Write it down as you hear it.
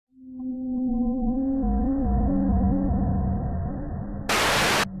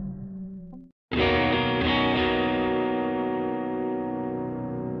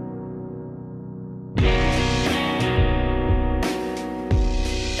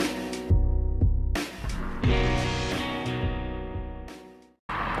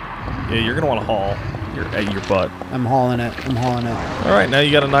Yeah, you're gonna want to haul your butt. I'm hauling it. I'm hauling it. All right, now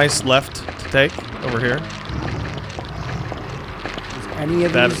you got a nice left to take over here. Is any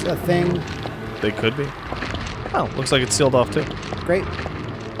of these a thing? They could be. Oh, looks like it's sealed off too. Great.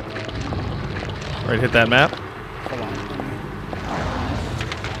 All right, hit that map. Hold on.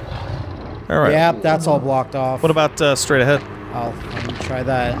 All right. Yep, that's all blocked off. What about straight ahead? I'll try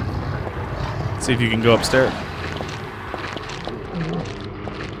that. See if you can go upstairs.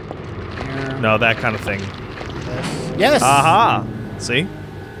 Here. No, that kind of thing. This. Yes! Aha! See?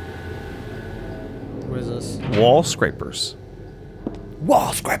 What is this? Wall scrapers.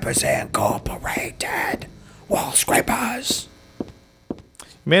 Wall Scrapers Incorporated. Wall Scrapers. You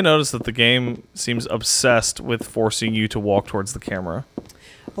may notice that the game seems obsessed with forcing you to walk towards the camera.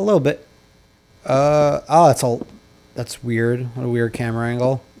 A little bit. Oh, that's weird. What a weird camera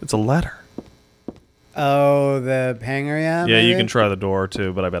angle. It's a ladder. Oh, the hanger, yeah? Yeah, maybe? you can try the door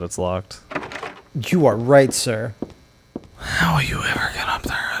too, but I bet it's locked. You are right, sir. How will you ever get up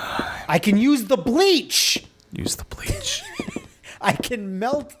there? I can use the bleach! Use the bleach. I can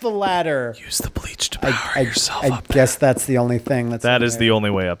melt the ladder. Use the bleach to power yourself I up guess that's the only thing that's That in is there. the only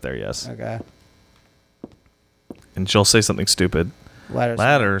way up there, yes. Okay. And she'll say something stupid.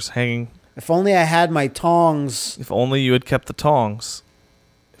 Ladders hanging. If only I had my tongs. If only you had kept the tongs.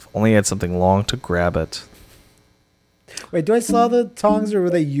 If only you had something long to grab it. Wait, do I still have the tongs or were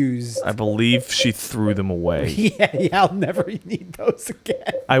they used? I believe she threw them away. Yeah, I'll never need those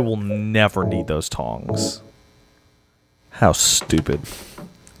again. I will never need those tongs. How stupid.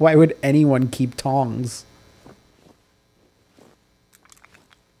 Why would anyone keep tongs?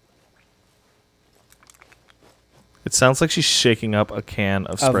 It sounds like she's shaking up a can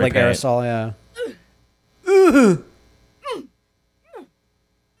of spray Of like paint. aerosol, yeah.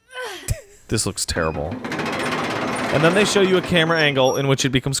 This looks terrible. And then they show you a camera angle in which it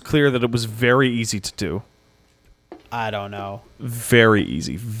becomes clear that it was very easy to do. I don't know. Very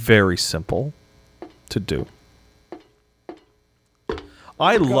easy. Very simple to do.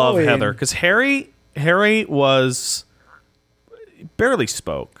 I love going. Heather because Harry barely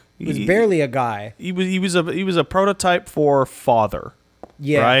spoke. He was barely a guy. He was a prototype for father.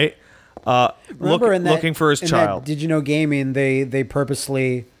 Yeah. Right. Remember looking for his child. Did you know gaming? They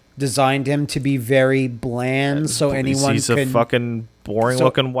purposely designed him to be very bland, so anyone he's can. a fucking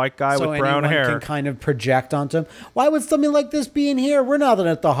boring-looking white guy with brown hair. Can kind of project onto him. Why would something like this be in here? We're not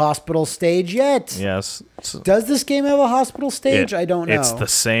at the hospital stage yet. Yes. Does this game have a hospital stage? I don't know. It's the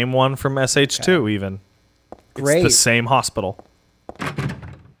same one from SH2 even. Great. It's the same hospital.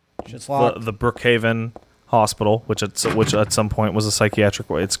 It's locked. The Brookhaven Hospital, which at some point was a psychiatric.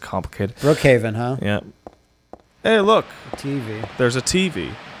 It's complicated. Brookhaven, huh? Yeah. Hey, look. TV. There's a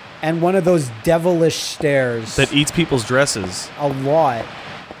TV. And one of those devilish stairs. That eats people's dresses. A lot.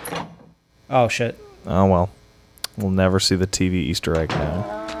 Oh, shit. Oh, well. We'll never see the TV Easter egg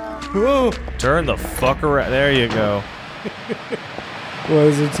now. Turn the fuck around. There you go. What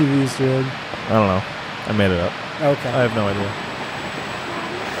is a TV Easter egg? I don't know. I made it up. Okay. I have no idea.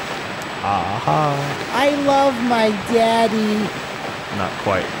 Aha. I love my daddy. Not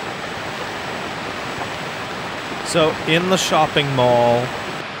quite. So, in the shopping mall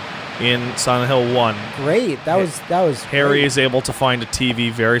in Silent Hill 1, Great. That was Harry great. is able to find a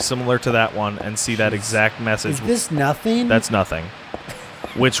TV very similar to that one and see that exact message. Is this nothing? That's nothing.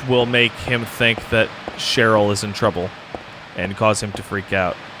 Which will make him think that Cheryl is in trouble and cause him to freak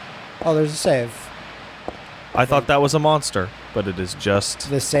out. Oh, there's a save. I thought that was a monster, but it is just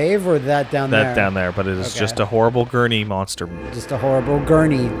The save or that down there? that down there, but it is Okay. just a horrible gurney monster. Just a horrible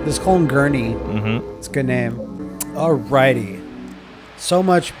gurney. Just call him Gurney. Mm-hmm. It's a good name. Alrighty. So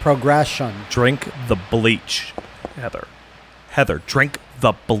much progression. Drink the bleach, Heather. Heather, drink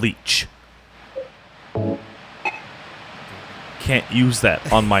the bleach. Can't use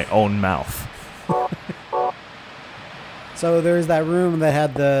that on my own mouth. So there's that room that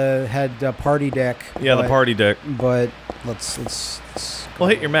had the party deck. Yeah, the party deck. But let's Well,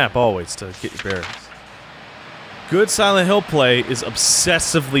 hit your map always to get your bearings. Good Silent Hill play is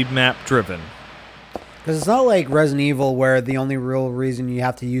obsessively map-driven. because it's not like Resident Evil where the only real reason you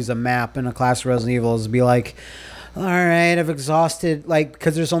have to use a map in a class of Resident Evil is to be like, all right, I've exhausted, like,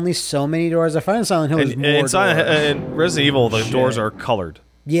 because there's only so many doors. I find in Silent Hill there's more doors. In Resident Evil, the Shit. doors are colored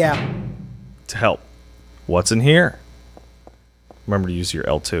Yeah. to help. What's in here? Remember to use your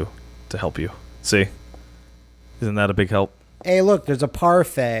L2 to help you. See? Isn't that a big help? Hey, look, there's a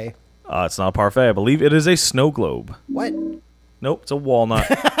parfait. It's not a parfait. I believe it is a snow globe. What? Nope, it's a walnut.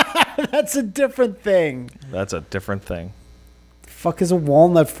 That's a different thing. That's a different thing. The fuck is a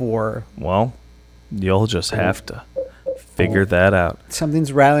walnut for? Well, you'll just have to Figure that out.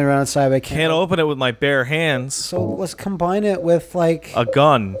 Something's rattling around outside, but I Can't open it with my bare hands. So let's combine it with, like... A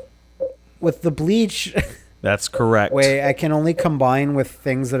gun. With the bleach. That's correct. Wait, I can only combine with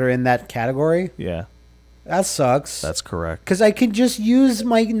things that are in that category? Yeah. That sucks. That's correct. Because I could just use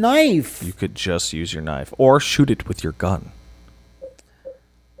my knife. You could just use your knife. Or shoot it with your gun.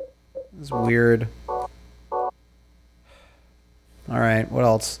 It's weird. Alright, what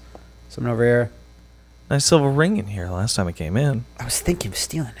else? Something over here. Nice silver ring in here last time I came in. I was thinking of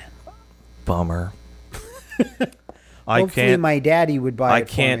stealing it. Bummer. Hopefully my daddy would buy it I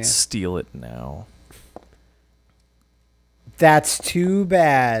can't for me. steal it now. That's too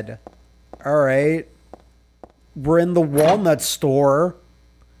bad. Alright. We're in the walnut store.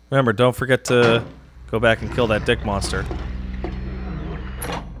 Remember, don't forget to go back and kill that dick monster.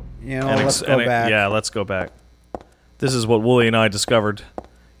 You know, let's go back. Yeah, let's go back. This is what Wooly and I discovered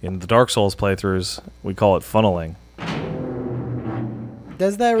in the Dark Souls playthroughs. We call it funneling.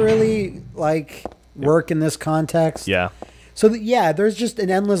 Does that really, like, work in this context? Yeah. So, yeah, there's just an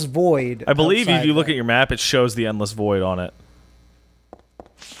endless void. I believe if you look there. at your map, it shows the endless void on it.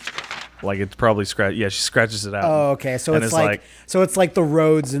 Like, it's probably yeah, she scratches it out. Oh, okay. So it's like the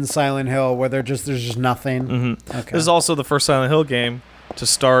roads in Silent Hill where there's just nothing. Mm-hmm. Okay. This is also the first Silent Hill game to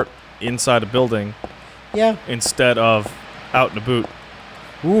start inside a building. Yeah. Instead of out in a boot.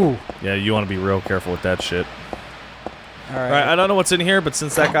 Ooh. Yeah, you want to be real careful with that shit. All right. Alright, I don't know what's in here, but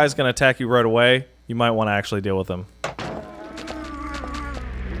since that guy's going to attack you right away, you might want to actually deal with him.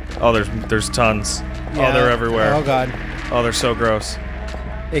 Oh, there's tons. Yeah. Oh, they're everywhere. Oh, God. Oh, they're so gross.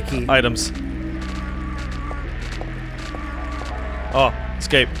 Icky. Items. Oh,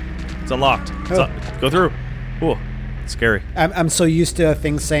 escape. It's unlocked. Go through. Ooh, scary. I'm so used to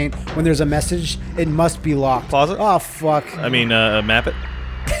things saying when there's a message, it must be locked. Pause it? Oh, fuck. I mean, map it.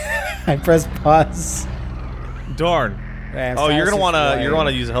 I press pause. Darn. Yeah, Oh, you're gonna fast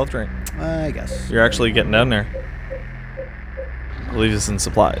wanna use a health drink. I guess. You're actually getting down there. I believe it's in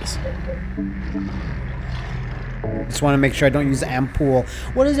supplies. Just want to make sure I don't use Ampoule.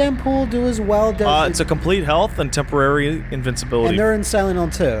 What does Ampoule do as well? It's a complete health and temporary invincibility. And they're in Silent Hill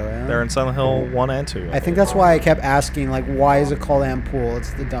 2. Yeah? They're in Silent Hill 1 and 2. I think that's why I kept asking, like, why is it called Ampoule?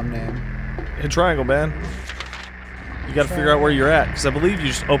 It's the dumb name. Hit triangle, man. You gotta figure out where you're at, because I believe you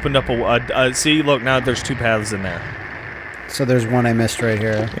just opened up see, look, now there's 2 paths in there. So there's one I missed right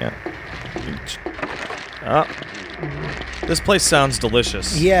here. Yeah. This place sounds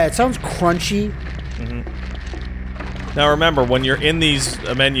delicious. Yeah, it sounds crunchy. Mm-hmm. Now remember, when you're in these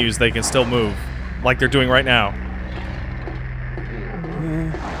menus, they can still move, like they're doing right now.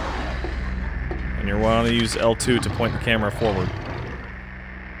 And you want to use L2 to point the camera forward.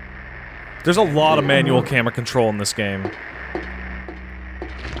 There's a lot of manual camera control in this game.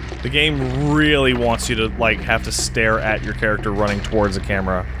 The game really wants you to, like, have to stare at your character running towards the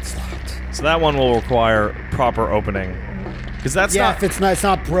camera. So that one will require proper opening. Because that's if it's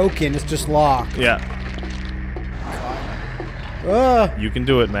not broken, it's just locked. Yeah. You can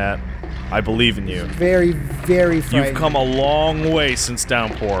do it, Matt. I believe in you. Very, very frightening. You've come a long way since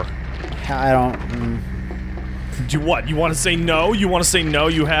Downpour. I don't... Do what? You want to say no? You want to say no,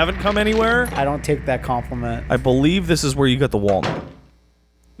 you haven't come anywhere? I don't take that compliment. I believe this is where you got the walnut.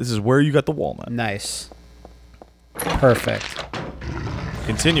 This is where you got the walnut. Nice. Perfect.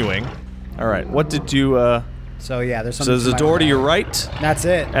 Continuing. Alright, what did you, So, yeah, there's So something... there's a door to your right. That's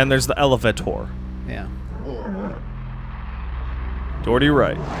it. And there's the elevator. Yeah. Door to your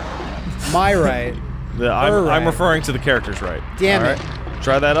right. My right. I'm referring to the character's right. Damn it.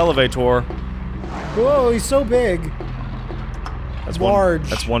 Try that elevator. Whoa, he's so big. That's large.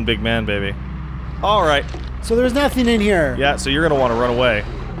 That's one big man, baby. Alright. So there's nothing in here. Yeah, so you're gonna want to run away.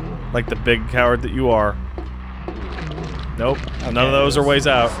 Like the big coward that you are. Nope. Okay, none of those are ways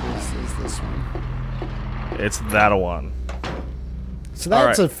out. Is this one. It's that one. So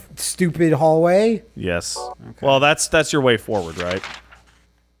that's a stupid hallway? Yes. Okay. Well, that's your way forward, right?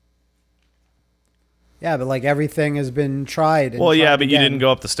 Yeah, but like everything has been tried. Well, yeah, but you didn't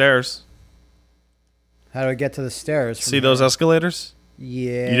go up the stairs. How do I get to the stairs? See those escalators?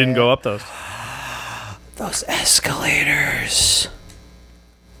 Yeah. You didn't go up those. Those escalators.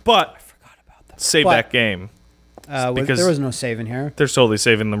 But I forgot about that. Save that game. Because there was no save in here. They're totally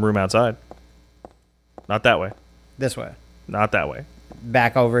saving the room outside. Not that way. This way. Not that way.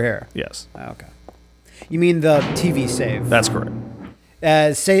 Back over here. Yes. Okay. You mean the TV save? That's correct.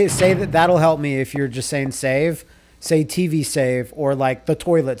 Say that'll help me if you're just saying save. Say TV save or like the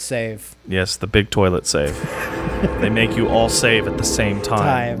toilet save. Yes, the big toilet save. They make you all save at the same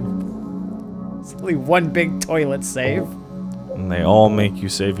time. It's only one big toilet save. And they all make you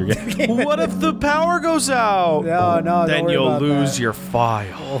save your game. What if the power goes out? No, then don't worry you'll about lose that. your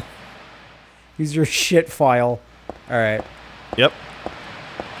file. Use your shit file. All right. Yep.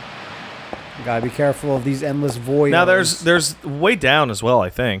 Gotta be careful of these endless voids. Now there's way down as well, I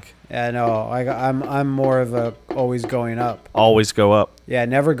think. Yeah, no, I'm more of a always going up. Always go up. Yeah,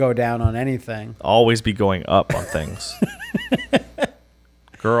 never go down on anything. Always be going up on things.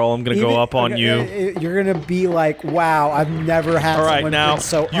 Girl, I'm gonna go up on you. You're gonna be like, wow, I've never had All right, someone now been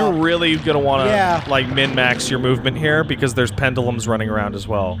so you're up. really gonna want to Yeah. like min-max your movement here because there's pendulums running around as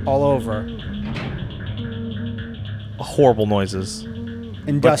well. all over. Horrible noises.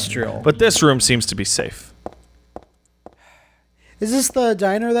 Industrial. But this room seems to be safe. Is this the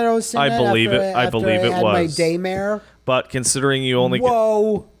diner that I was sitting I at believe after it. I after believe it had my was. daymare? But considering you only get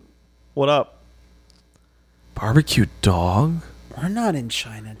Whoa. what up? Barbecue dog? We're not in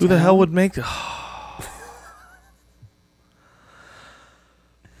China. Who the hell would make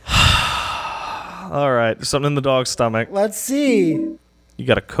All right, there's something in the dog's stomach. Let's see. You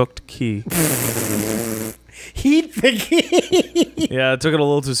got a cooked key. Heat the key. Yeah, I took it a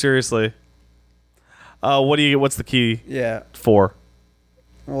little too seriously. What's the key Yeah. for?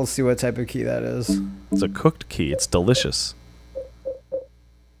 We'll see what type of key that is. It's a cooked key. It's delicious.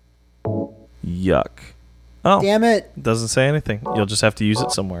 Yuck. Oh, Damn it. it doesn't say anything. You'll just have to use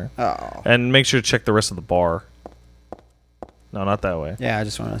it somewhere. Oh. And make sure to check the rest of the bar. No, not that way. Yeah, I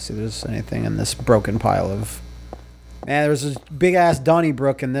just want to see if there's anything in this broken pile of... Man, there's a big-ass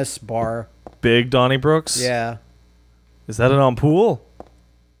Donnybrook in this bar. Big Donnie Brooks? Yeah. Is that an ampoule?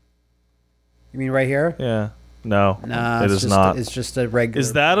 You mean right here? Yeah. No. Nah, it it's is just not. it's just a regular...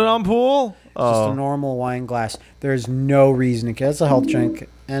 Is that an ampoule? just a normal wine glass. There's no reason to get It's a health drink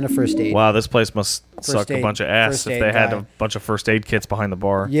and a first aid. Wow, this place must suck a aid- bunch of ass first if aid they had guy. a bunch of first aid kits behind the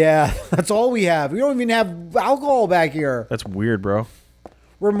bar. Yeah, that's all we have. We don't even have alcohol back here. That's weird, bro.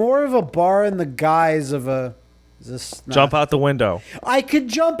 We're more of a bar in the guise of a... Is this not- Jump out the window. I could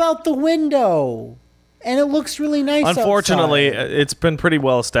jump out the window. And it looks really nice Unfortunately, outside. it's been pretty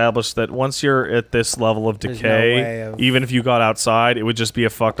well established that once you're at this level of There's no decay, way of- even if you got outside, it would just be a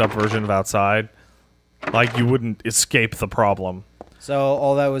fucked up version of outside. Like you wouldn't escape the problem. So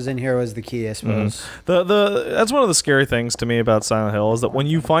all that was in here was the key, I suppose. That's one of the scary things to me about Silent Hill is that when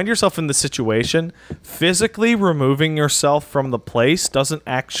you find yourself in this situation, physically removing yourself from the place doesn't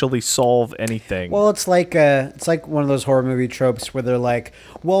actually solve anything. Well, it's like one of those horror movie tropes where they're like,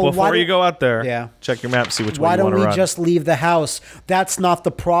 "Well, why Before you go out there, Yeah. check your map, see which way why you don't want to we run. just leave the house? That's not the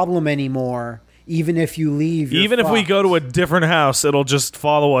problem anymore. Even if you leave, you're Even if we fucked." go to a different house, it'll just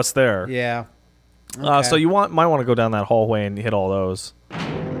follow us there. Yeah. So you might want to go down that hallway and hit all those.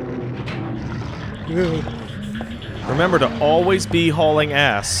 Remember to always be hauling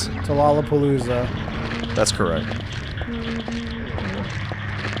ass. To Lollapalooza. That's correct.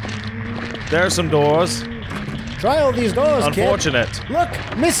 There's some doors. Try all these doors, kid. Unfortunate. Look,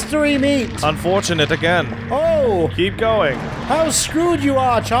 mystery meat. Unfortunate again. Oh, Keep going. how screwed you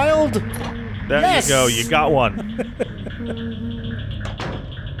are, child. There Yes! you go. You got one.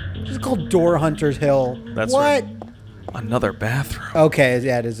 It's called Door Hunter's Hill. That's what? right. Another bathroom. Okay,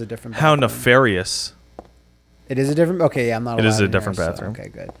 yeah, it is a different. How bathroom. nefarious. It is a different. Okay, yeah, I'm not. It is allowed a in different here, so- bathroom. okay,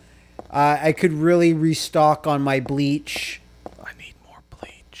 good. I could really restock on my bleach. I need more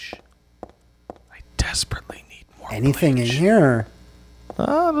bleach. I desperately need more Anything bleach. in here? It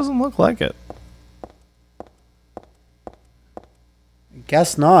doesn't look like it.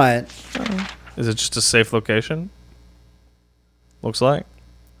 Guess not. Is it just a safe location? Looks like.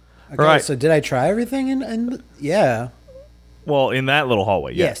 Okay, Right. so did I try everything? And yeah. Well, in that little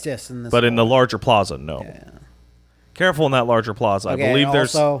hallway, yeah. Yes. In this But in the hallway. larger plaza, no. Yeah. Careful in that larger plaza. Okay, I believe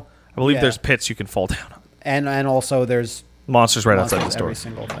also, yeah. there's pits you can fall down on. and also there's Monsters right outside this door. every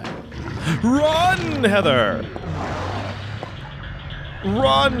single thing. Run, Heather!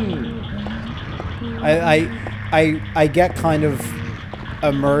 Run! I get kind of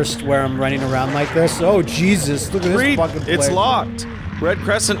immersed where I'm running around like this. Oh Jesus! Look at this Reed, fucking place. it's locked. Red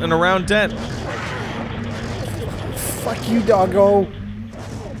crescent and a round dent. Fuck you, doggo. Do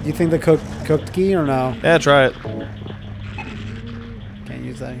you think the cooked key or no? Yeah, try it. Can't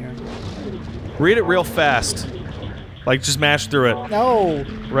use that here. Read it real fast. Like, just mash through it. No,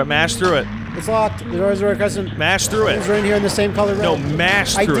 Mash through it. it's locked. The doors are crescent. Mash through It's it. right here in the same color red. No,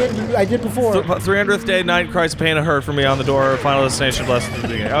 mash through it. I did before. 300th day, night, Christ, pain, and hurt for me on the door. Final destination, blessed.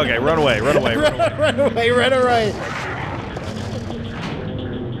 Okay, run away, run away, run away. Right away, right away.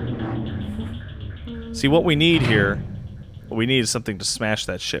 See, what we need here, what we need is something to smash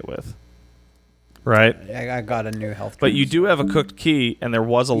that shit with. Right? I got a new health. But you do have a cooked key, and there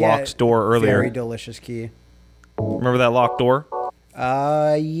was a Yeah, locked door earlier. Very delicious key. Remember that locked door?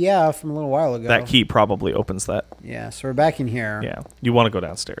 Yeah, from a little while ago. That key probably opens that. Yeah, so we're back in here. Yeah. You want to go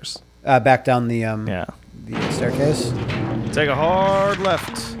downstairs. Back down the Yeah. the staircase. Take a hard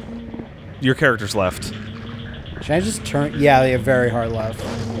left. Your character's left. Should I just turn? Yeah, they have very hard left.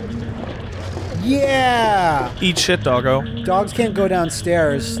 Yeah! Eat shit, doggo. Dogs can't go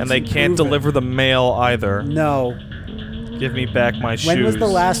downstairs. And they can't deliver the mail either. No. Give me back my shoes. When was the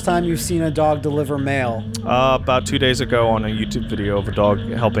last time you've seen a dog deliver mail? About 2 days ago on a YouTube video of a dog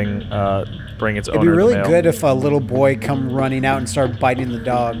helping bring its owner It'd be really the mail. good if a little boy come running out and start biting the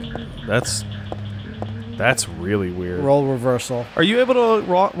dog. That's really weird. Role reversal. Are you able to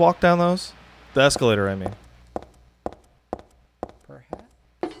walk down those? The escalator, I mean.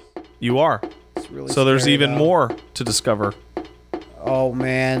 Perhaps. You are. It's really So there's scary, even though. more to discover. Oh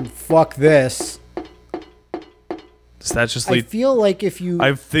man, fuck this. Does that just I lead? feel like if you...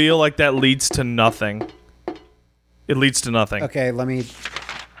 I feel like that leads to nothing. It leads to nothing. Okay, let me...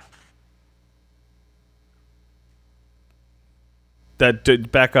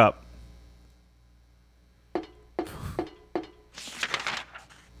 Back up.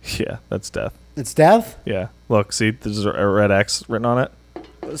 Yeah, that's death. It's death? Yeah. Look, see, there's a red X written on it.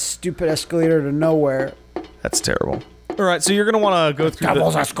 A stupid escalator to nowhere. That's terrible. All right, so you're gonna want to go through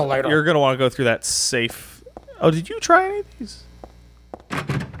Devil's the escalator. You're gonna want to go through that safe. Oh, did you try any of these?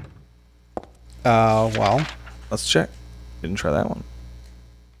 Well. Let's check. Didn't try that one.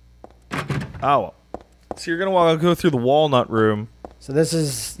 Oh, well. So you're gonna want to go through the walnut room. So this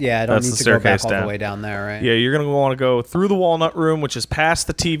is... Yeah, I don't That's need the to go back staircase all down. the way down there, right? Yeah, you're gonna want to go through the walnut room, which is past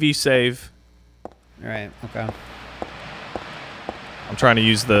the TV save. Right, okay. I'm trying to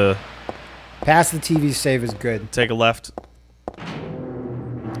use the Past the TV save is good. take a left.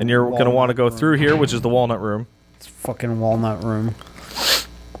 And you're going to Walnut want to go room. through here, which is the walnut room. It's fucking walnut room.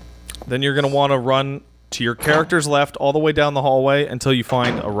 Then you're going to want to run to your character's left all the way down the hallway until you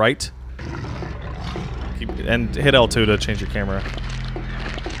find a right. And hit L2 to change your camera.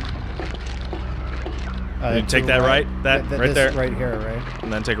 You take that right, that right this there. right here, right?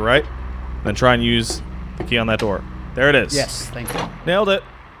 And then take a right. Then try and use the key on that door. There it is. Yes, thank you. Nailed it.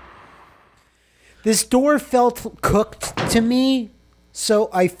 This door felt cooked to me, so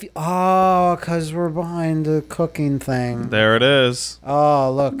I feel... Oh, because we're behind the cooking thing. There it is.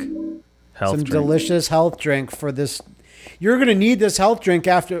 Oh, look. Health Some drink. delicious health drink for this. You're going to need this health drink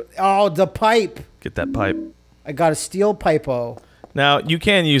after... Oh, the pipe. Get that pipe. I got a steel pipe-o. Now, you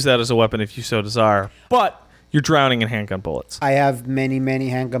can use that as a weapon if you so desire, but you're drowning in handgun bullets. I have many, many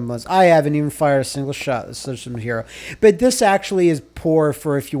handgun bullets. I haven't even fired a single shot. This is some hero. But this actually is poor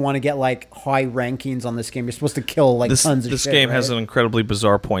for if you want to get, like, high rankings on this game. You're supposed to kill, like, tons of shit, This game right? has an incredibly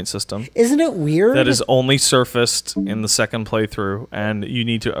bizarre point system Isn't it weird? that is only surfaced in the second playthrough, and you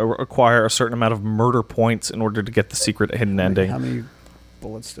need to acquire a certain amount of murder points in order to get the secret hidden ending. How many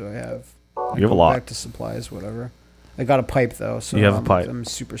bullets do I have? You have a lot. Back to supplies, whatever. I got a pipe, though, so You have a pipe. I'm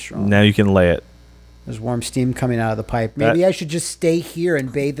super strong. Now you can lay it. There's warm steam coming out of the pipe. Maybe I should just stay here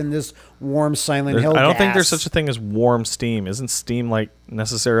and bathe in this warm Silent Hill I don't think there's gas. such a thing as warm steam. Isn't steam, like,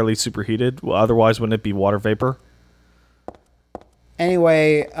 necessarily superheated? Well, otherwise, wouldn't it be water vapor?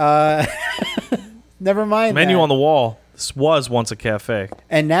 Anyway, never mind Menu that. on the wall. This was once a cafe.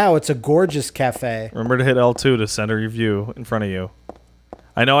 And now it's a gorgeous cafe. Remember to hit L2 to center your view in front of you.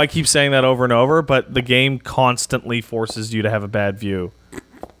 I know I keep saying that over and over, but the game constantly forces you to have a bad view.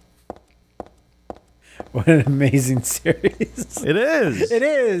 What an amazing series. It is. It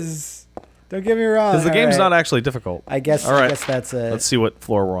is. Don't get me wrong. Because the game's All right. not actually difficult. I guess. All right. I guess that's it. Let's see what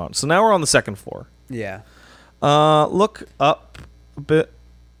floor we're on. So now we're on the second floor. Yeah. Look up a bit.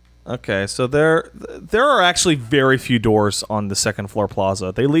 Okay, so there are actually very few doors on the second floor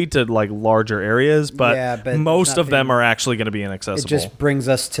plaza. They lead to like larger areas, but, Yeah, but most of them nothing- are actually going to be It inaccessible. just brings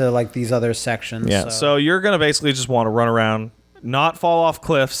us to like these other sections. Yeah, so you're going to basically just want to run around, not fall off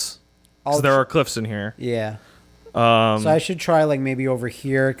cliffs, because I'll there tr- are cliffs in here. Yeah. So I should try like maybe over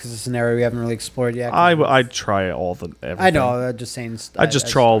here because it's an area we haven't really explored yet. I'd try all the everything. I know. I'm just saying. I'd just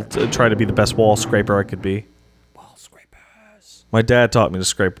try to be the best wall scraper I could be. Wall scrapers. My dad taught me to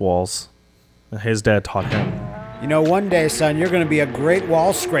scrape walls. His dad taught him. You know, one day, son, you're going to be a great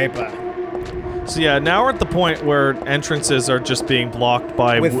wall scraper So yeah, now we're at the point where entrances are just being blocked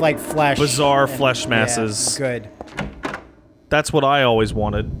by with like flesh, bizarre and- flesh yeah, masses. good. That's what I always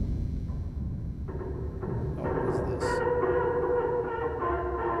wanted. Oh, what is this?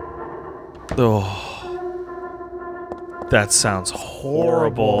 Oh, that sounds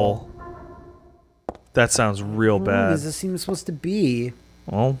horrible. That sounds real What bad. is this even supposed to be?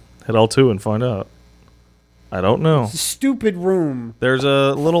 Well, hit L2 and find out. I don't know. It's a stupid room. There's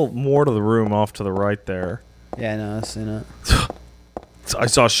a little more to the room off to the right there. Yeah, no, I've seen it. I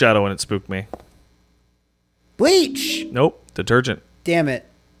saw a shadow and it spooked me. Bleach! Nope, detergent. Damn it.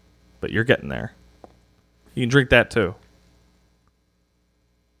 But you're getting there. You can drink that too.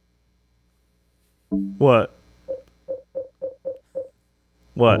 What?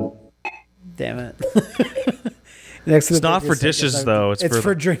 What? Damn it. Next to It's the not for 30 seconds, dishes though. It's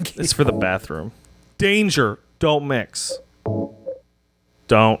for drinking. It's for the bathroom. Danger! Don't mix.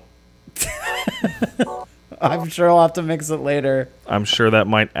 Don't. I'm sure I'll have to mix it later. I'm sure that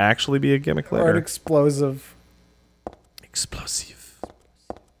might actually be a gimmick Or an later. explosive. Explosive.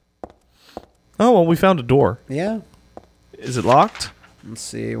 Oh, well, we found a door. Yeah. Is it locked? Let's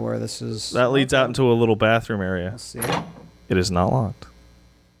see where this is. That leads out into a little bathroom area. Let's see. It is not locked.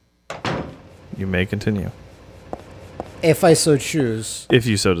 You may continue. If I so choose. If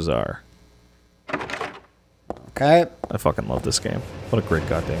you so desire. Okay. I fucking love this game. What a great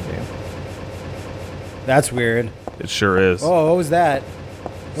goddamn game. That's weird. It sure is. Oh, what was that?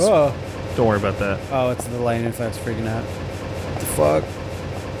 Oh. Don't worry about that. Oh, it's the lightning effects freaking out. What the fuck?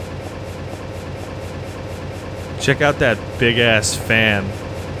 Check out that big ass fan.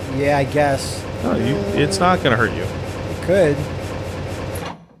 Yeah, I guess. Oh, it's not gonna hurt you. It could.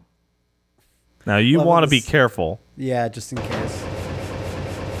 Now you Love want to this. be careful. Yeah, just in case.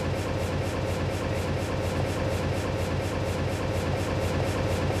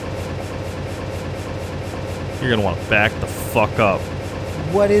 You're gonna want to back the fuck up.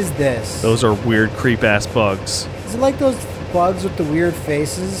 What is this? Those are weird creep ass bugs. Is it like those bugs with the weird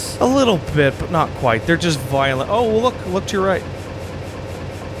faces? A little bit, but not quite. They're just violent. Oh, well, look to your right.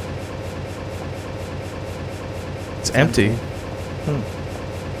 It's empty.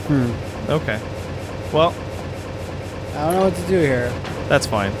 Okay. Well, I don't know what to do here. that's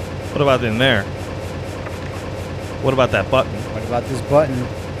fine. What about in there? What about that button? What about this button?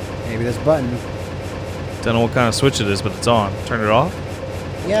 Maybe this button. Don't know what kind of switch it is, but it's on. Turn it off?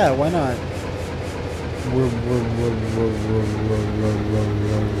 Yeah, why not?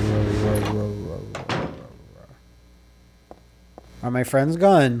 Are my friends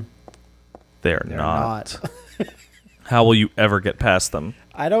gone? They're They're not. How will you ever get past them?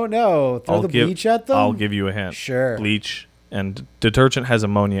 I don't know. Throw the bleach at them? I'll give you a hint. Sure. Bleach and detergent has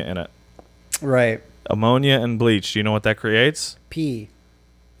ammonia in it. Right. Ammonia and bleach. Do you know what that creates? Pee.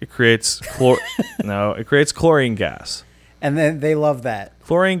 It creates no, it creates chlorine gas. And then they love that.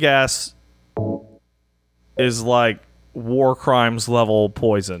 Chlorine gas is like war crimes level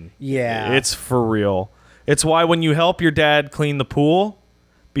poison. Yeah. It's for real. It's why when you help your dad clean the pool,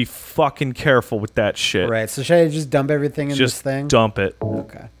 be fucking careful with that shit. Right. So should I just dump everything in Just this thing? dump it.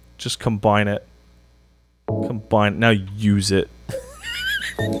 Okay. Just combine it. Combine. Now use it.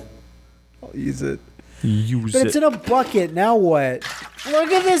 I'll use it. Use But it. it's in a bucket. Now what?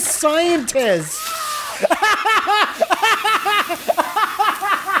 Look at this scientist.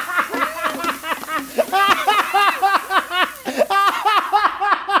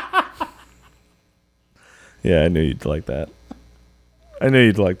 Yeah, I knew you'd like that. I knew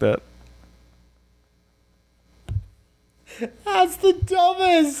you'd like that. That's the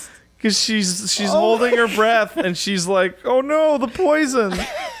dumbest. Because she's holding her breath and she's like, oh no, the poison.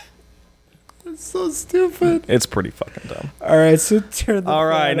 It's so stupid. It's pretty fucking dumb. All right, so turn the All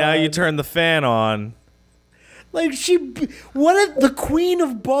right, fan now on. you turn the fan on. Like the queen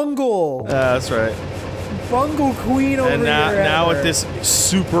of Bungle. That's right. Bungle queen over And here. now at with this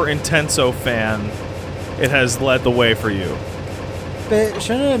super intenso fan, it has led the way for you. But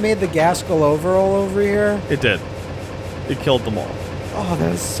shouldn't it have made the gas go over all over here? It did. It killed them all. Oh,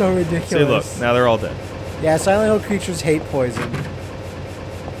 that was so ridiculous. See, look, now they're all dead. Yeah, Silent Hill creatures hate poison.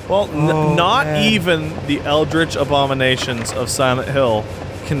 Well, Oh, not man. even the eldritch abominations of Silent Hill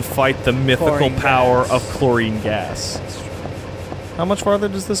can fight the mythical Chlorine power gas. of chlorine gas. That's true. How much farther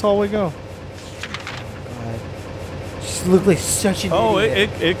does this hallway go? God. She looked like such an Oh, idiot.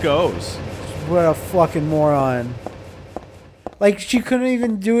 it goes. What a fucking moron. Like, she couldn't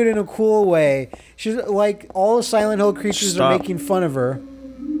even do it in a cool way. She's like, all the Silent Hill creatures are Stop. making fun of her.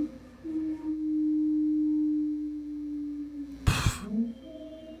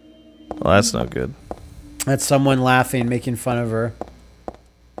 Well, that's not good. That's someone laughing, making fun of her.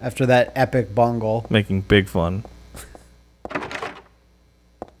 After that epic bungle. Making big fun.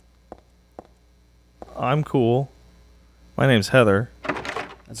 I'm cool. My name's Heather.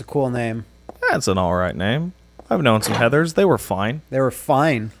 That's a cool name. That's an alright name. I've known some Heathers. They were fine. They were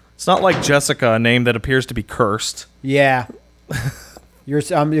fine. It's not like Jessica, a name that appears to be cursed. Yeah.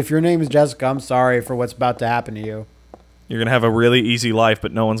 If your name is Jessica, I'm sorry for what's about to happen to you. You're going to have a really easy life,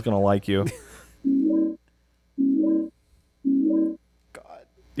 but no one's going to like you. God.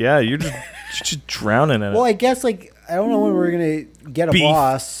 Yeah, you're just Just drowning in Well, it. I guess like I don't know when we're gonna get a Beef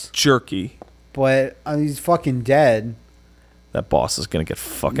boss, jerky. but he's fucking dead. That boss is gonna get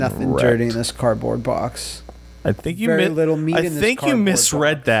fucking Nothing wrecked. dirty in this cardboard box. I think you Very little meat I in this think you cardboard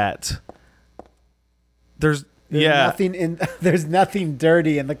misread box. that. There's There's yeah. nothing in. There's nothing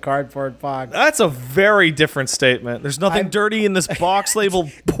dirty in the cardboard box. That's a very different statement. There's nothing dirty in this box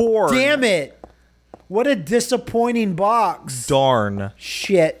labeled porn. Damn it! What a disappointing box. Darn.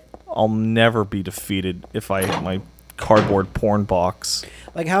 Shit. I'll never be defeated if I hit my cardboard porn box.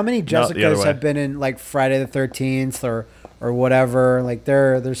 Like how many No, the other Jessicas way. have been in like Friday the 13th or whatever? Like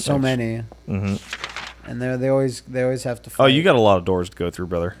there's so Thanks. many. Mm-hmm. And they always have to fight. Oh, you got a lot of doors to go through,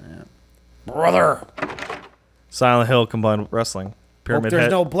 brother. brother. Silent Hill combined with wrestling. Hope Pyramid there's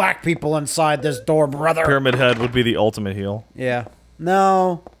Head. no black people inside this door, brother. Pyramid Head would be the ultimate heel. Yeah.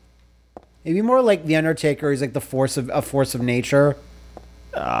 No. It'd be more like the Undertaker. He's like a force of nature.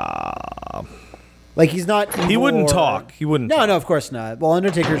 Like he's not. He evil wouldn't or- talk. He wouldn't. No, of course not. Well,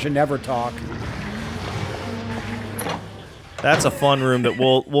 Undertaker should never talk. That's a fun room that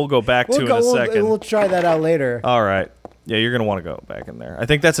we'll go back to in a second. We'll try that out later. All right. Yeah, you're gonna want to go back in there. I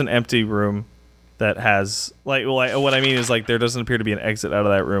think that's an empty room that has like. Well, what I mean is like there doesn't appear to be an exit out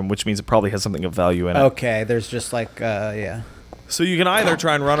of that room, which means it probably has something of value in it. Okay, there's just like yeah. So you can either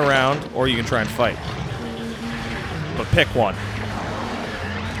try and run around or you can try and fight. But pick one.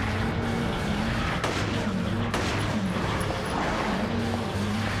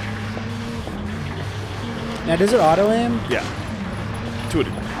 Now, does it auto aim? Yeah. To a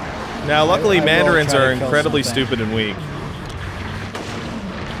degree. Now, luckily, I will mandarins try to are kill incredibly something. stupid and weak.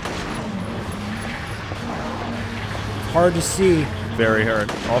 Hard to see. Very hard.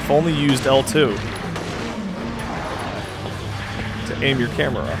 I've only used L2 to aim your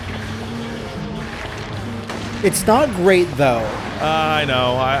camera. It's not great though. I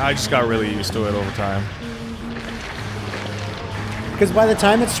know. I just got really used to it over time. Because by the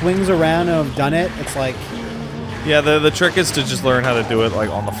time it swings around and I've done it, it's like, Yeah, the trick is to just learn how to do it like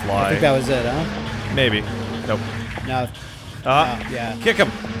on the I fly. think that was it, huh? Maybe. Nope. No. Yeah. Kick him.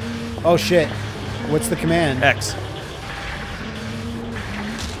 Oh shit. What's the command? X.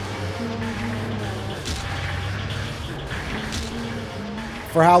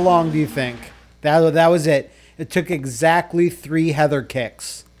 For how long do you think? That was it. It took exactly 3 Heather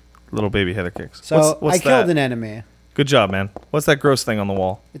kicks. Little baby header kicks. So what's I killed that? an enemy. Good job, man. What's that gross thing on the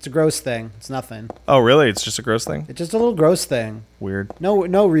wall? It's a gross thing. It's nothing. Oh, really? It's just a gross thing? It's just a little gross thing. Weird.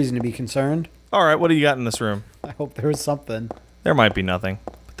 No reason to be concerned. All right, what do you got in this room? I hope there was something. There might be nothing,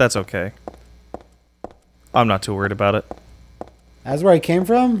 but that's okay. I'm not too worried about it. That's where I came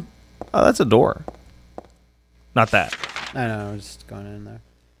from? Oh, that's a door. Not that. I don't know. I was just going in there.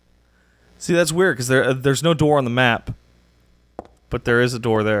 See, that's weird because there's no door on the map, but there is a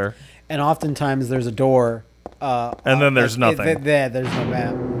door there. And oftentimes there's a door. And then there's nothing. There's no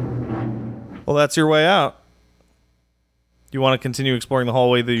map. Well, that's your way out. Do you want to continue exploring the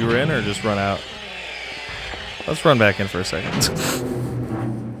hallway that you were in, or just run out? Let's run back in for a second.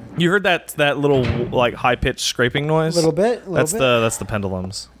 You heard that little like high pitched scraping noise? A little bit. That's the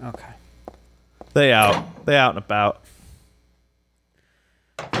pendulums. Okay. They out and about.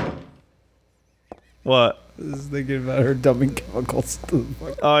 What? I was thinking about her dumping chemicals.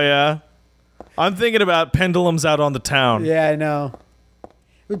 Oh yeah. I'm thinking about pendulums out on the town. Yeah, I know.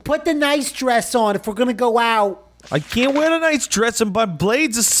 We put the nice dress on if we're gonna go out. I can't wear a nice dress and my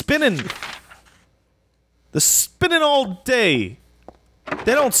blades are spinning. They're spinning all day.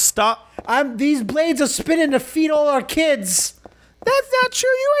 They don't stop. These blades are spinning to feed all our kids. That's not true.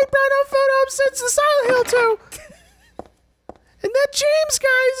 You ain't brought no photo since the Silent Hill 2. And that James guy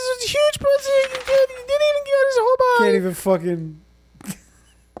is a huge pussy. He didn't even get his whole body. Can't even fucking.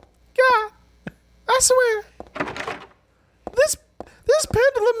 God, I swear. This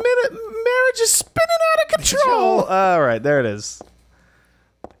pendulum marriage is spinning out of control. All right, there it is.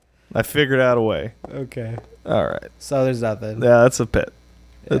 I figured out a way. Okay. All right. So there's nothing. Yeah, that's a pit.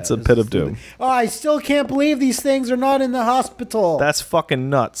 It's a this pit is of doom. Oh, I still can't believe these things are not in the hospital. That's fucking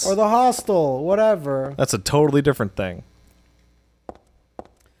nuts. or the hostel, whatever. That's a totally different thing.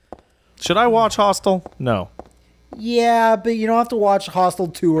 Should I watch Hostel? No. Yeah, but you don't have to watch Hostel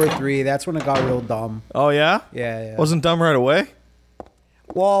 2 or 3. That's when it got real dumb. Oh, yeah? Yeah. Wasn't dumb right away?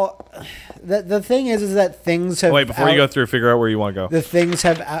 Well, the thing is that things have. Wait, before you go through, figure out where you want to go. The things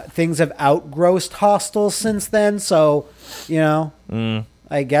have outgrossed Hostel since then. So,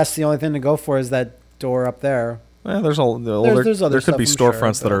 I guess the only thing to go for is that door up there. There's other other there could be stuff,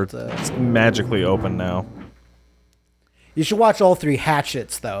 I'm storefronts sure, that are magically open now. You should watch all 3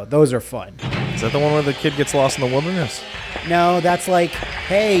 Hatchets, though. Those are fun. Is that the one where the kid gets lost in the wilderness? No, that's like,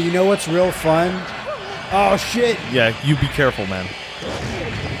 hey, you know what's real fun? Oh shit! Yeah, you be careful, man.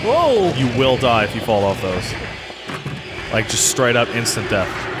 Whoa! You will die if you fall off those. Like, just straight up instant death.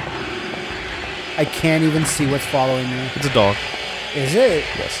 I can't even see what's following me. It's a dog. Is it?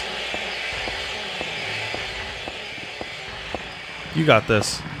 Yes. You got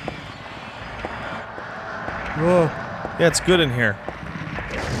this. Whoa. Yeah, it's good in here.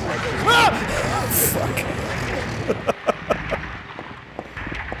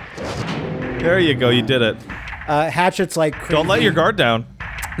 There you go, you did it. Hatchet's like crazy. Don't let your guard down.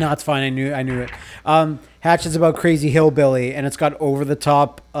 No, it's fine. I knew it. Hatchet's about crazy hillbilly, and it's got over the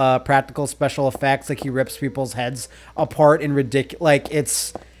top practical special effects. Like he rips people's heads apart in ridiculous. Like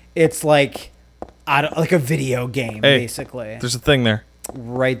it's like like a video game, basically. There's a thing there.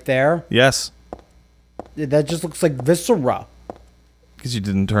 Right there. Yes. That just looks like viscera. Because you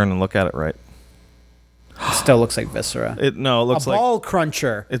didn't turn and look at it right. It still looks like viscera. It looks like a ball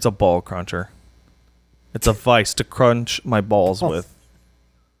cruncher. It's a ball cruncher. It's a vice to crunch my balls with.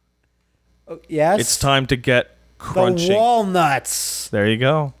 Yes. It's time to get crunching. The walnuts. There you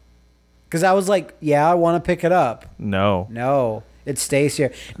go. Because I was like, yeah, I want to pick it up. No. It stays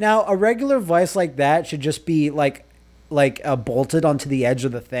here. Now, a regular vice like that should just be like bolted onto the edge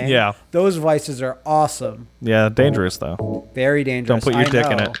of the thing. Yeah. Those vices are awesome. Yeah, dangerous though. Very dangerous. Don't put your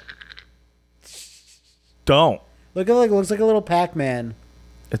dick in it. Don't. Look at it. Looks like a little Pac-Man.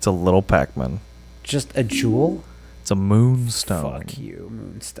 It's a little Pac-Man. Just a jewel? It's a moonstone. Fuck you,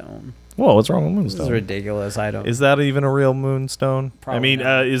 moonstone. Whoa, what's wrong with moonstone? This is ridiculous. I don't. Is that even a real moonstone? Probably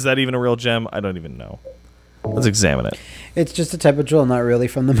not. Is that even a real gem? I don't even know. Let's examine it. It's just a type of jewel, not really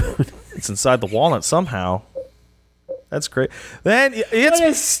from the moon. It's inside the walnut somehow. That's great. Then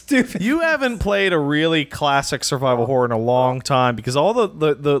it's stupid. You haven't played a really classic survival horror in a long time because all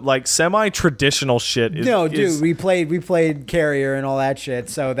the like semi-traditional shit is no, dude. We played Carrier and all that shit.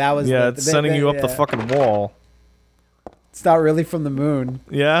 So that was it's sending you up the fucking wall. It's not really from the moon.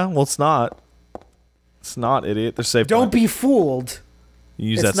 Yeah, well, it's not. It's not, idiot. They're safe. Don't be fooled. You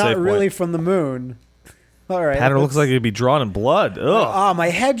use it's that not safe really point. from the moon. All right. Pattern looks like it'd be drawn in blood. Ugh. Oh, my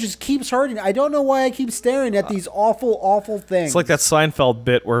head just keeps hurting. I don't know why I keep staring at these awful, awful things. It's like that Seinfeld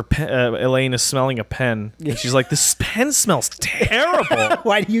bit where Elaine is smelling a pen. And she's like, this pen smells terrible.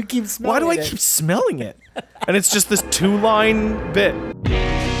 Why do you keep smelling it? Why do I keep smelling it? And it's just this 2-line bit.